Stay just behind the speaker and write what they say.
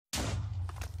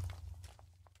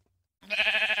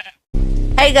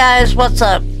Hey guys, what's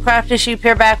up? Crafty Sheep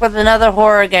here, back with another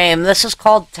horror game. This is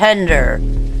called Tender.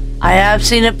 I have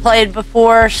seen it played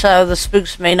before, so the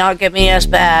spooks may not get me as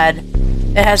bad.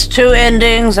 It has two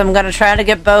endings. I'm gonna try to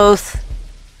get both.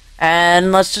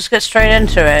 And let's just get straight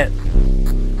into it.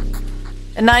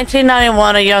 In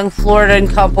 1991, a young Floridian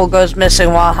couple goes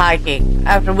missing while hiking.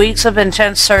 After weeks of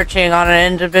intense searching on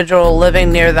an individual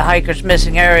living near the hiker's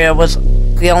missing area was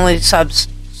the only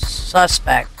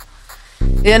suspect.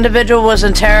 The individual was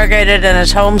interrogated and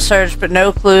his home searched, but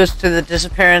no clues to the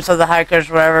disappearance of the hikers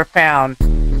were ever found,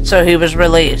 so he was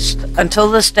released. Until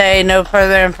this day, no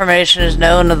further information is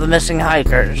known of the missing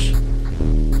hikers.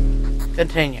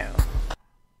 Continue.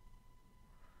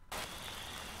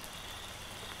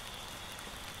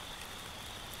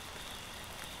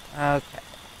 Okay.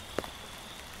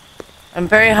 I'm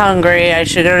very hungry. I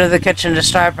should go to the kitchen to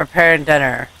start preparing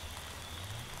dinner.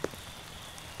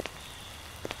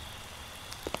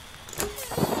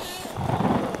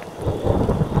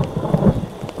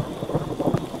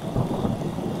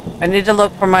 I need to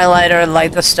look for my lighter and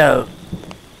light the stove.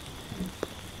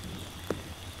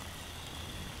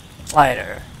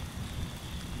 Lighter.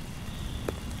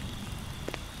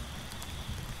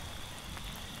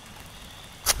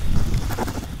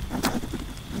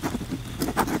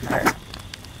 Right.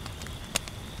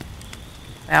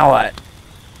 Now what?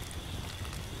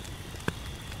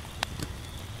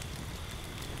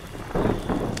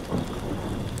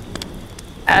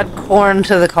 Add corn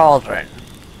to the cauldron.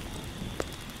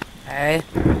 Okay.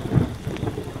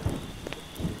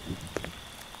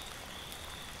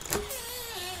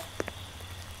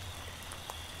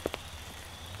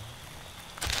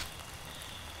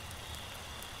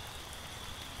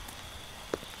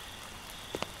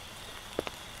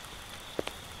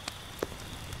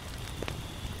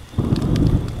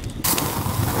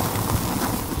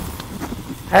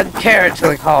 Add carrot to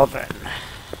the cauldron.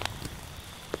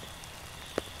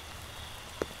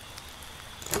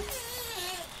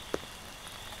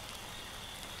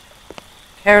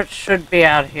 Carrots should be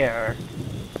out here.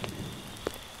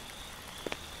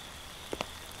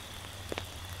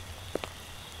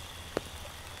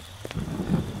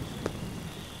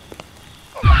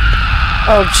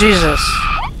 Oh, Jesus.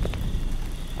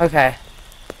 Okay.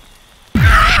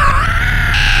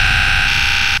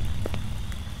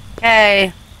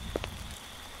 Okay.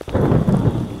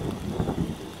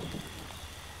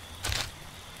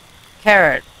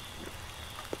 Carrot.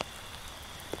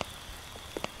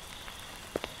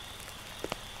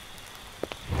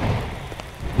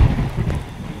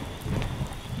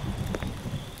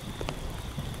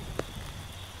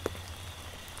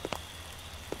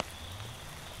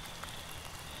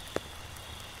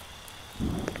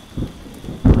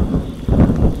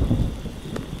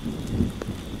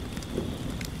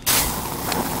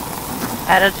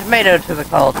 Add a tomato to the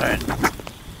cauldron.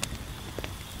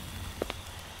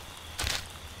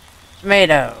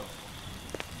 Tomato.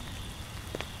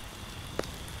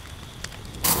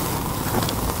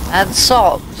 Add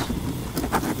salt.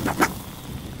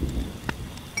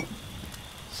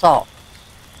 Salt.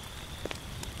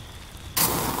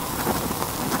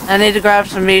 I need to grab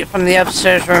some meat from the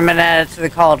upstairs room and add it to the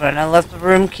cauldron. I left the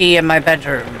room key in my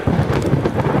bedroom.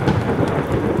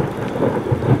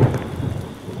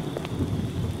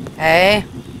 Okay.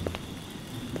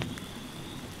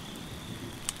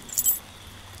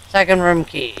 Second room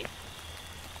key.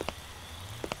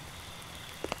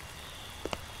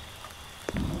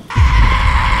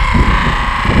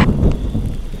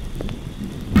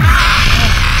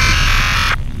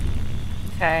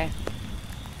 Okay.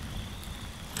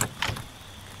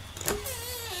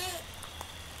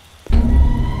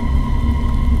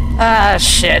 Ah,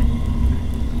 shit.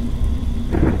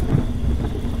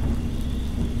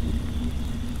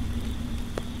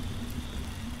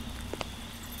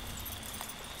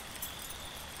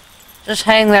 Just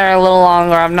hang there a little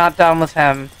longer. I'm not done with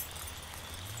him.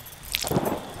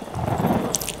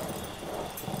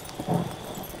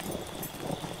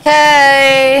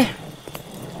 Okay.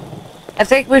 I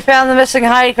think we found the missing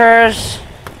hikers.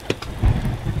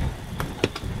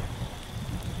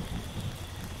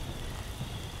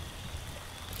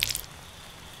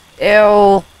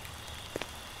 Ew.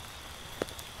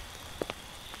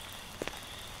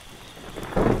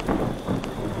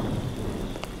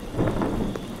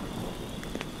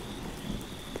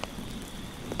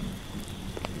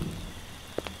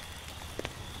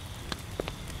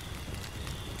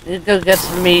 Need to go get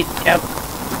some meat. Yep.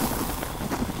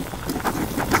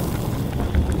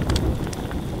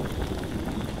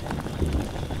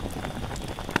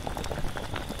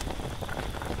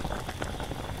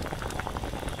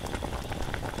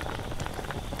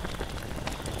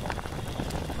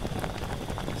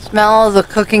 Smell of the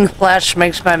cooking flesh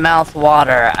makes my mouth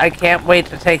water. I can't wait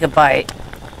to take a bite.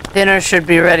 Dinner should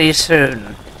be ready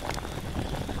soon.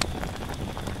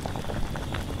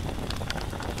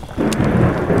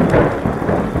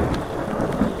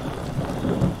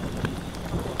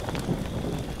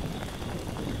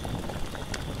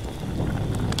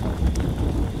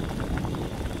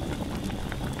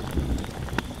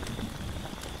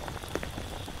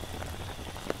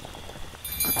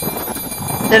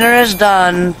 Dinner is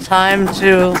done. Time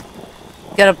to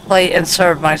get a plate and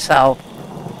serve myself.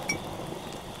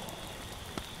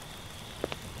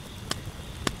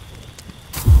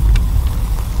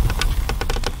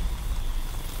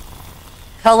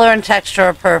 Color and texture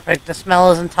are perfect. The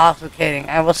smell is intoxicating.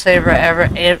 I will savor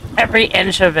every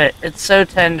inch of it. It's so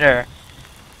tender.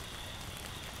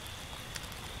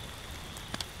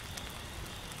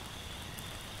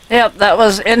 Yep, that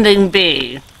was ending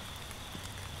B.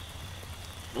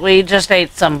 We just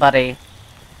ate somebody.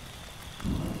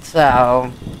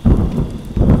 So...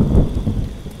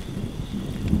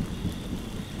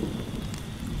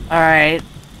 Alright.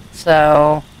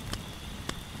 So...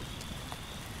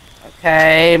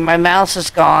 Okay, my mouse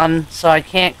is gone, so I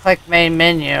can't click main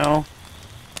menu.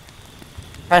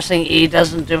 Pressing E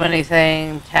doesn't do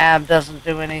anything. Tab doesn't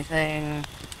do anything.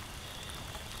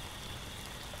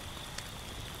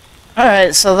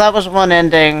 Alright, so that was one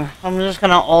ending. I'm just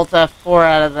gonna Alt F4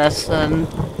 out of this and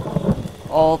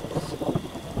Alt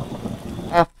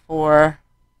F4.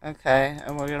 Okay,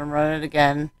 and we're gonna run it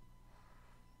again.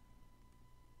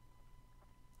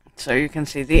 So you can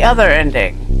see the other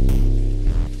ending.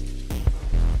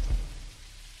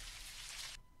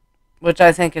 Which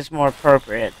I think is more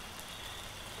appropriate.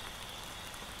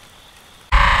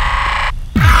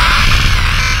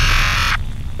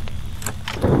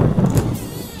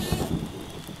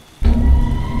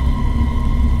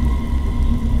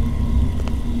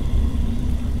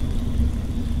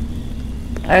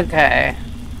 Okay.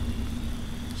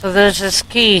 So there's this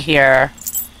key here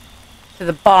to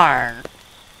the barn.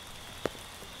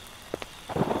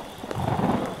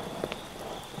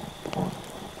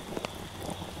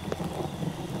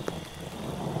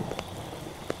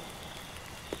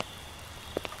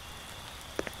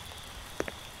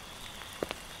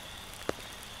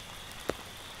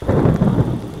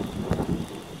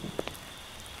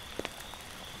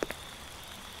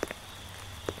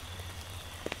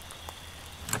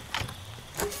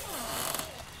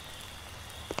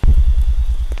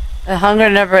 The hunger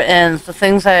never ends. The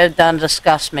things I have done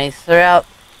disgust me. Throughout,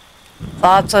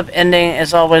 thoughts of ending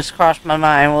has always crossed my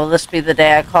mind. Will this be the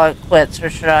day I call it quits, or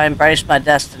should I embrace my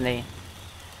destiny?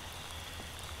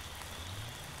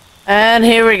 And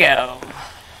here we go.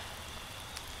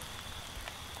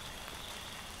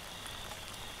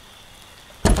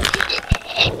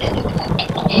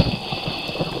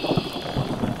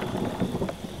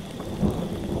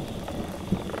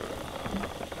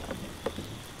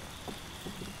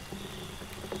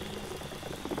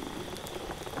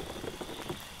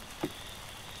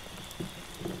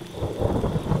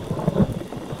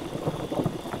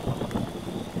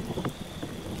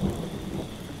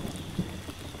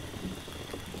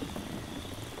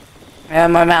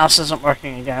 And my mouse isn't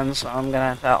working again, so I'm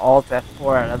gonna have to Alt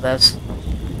F4 out of this.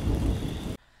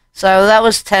 So that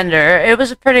was Tender. It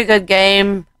was a pretty good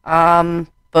game.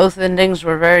 Both endings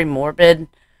were very morbid.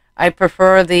 I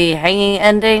prefer the hanging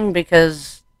ending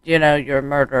because, you know, you're a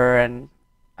murderer and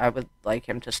I would like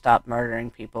him to stop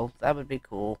murdering people. That would be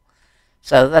cool.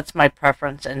 So that's my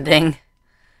preference ending.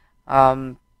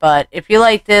 But if you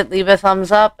liked it, leave a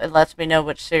thumbs up. It lets me know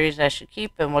which series I should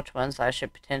keep and which ones I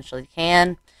should potentially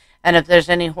can. And if there's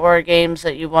any horror games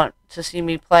that you want to see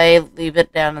me play, leave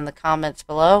it down in the comments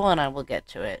below and I will get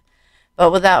to it.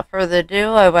 But without further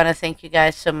ado, I want to thank you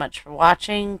guys so much for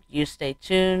watching. You stay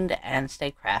tuned and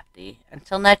stay crafty.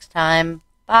 Until next time,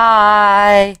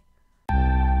 bye!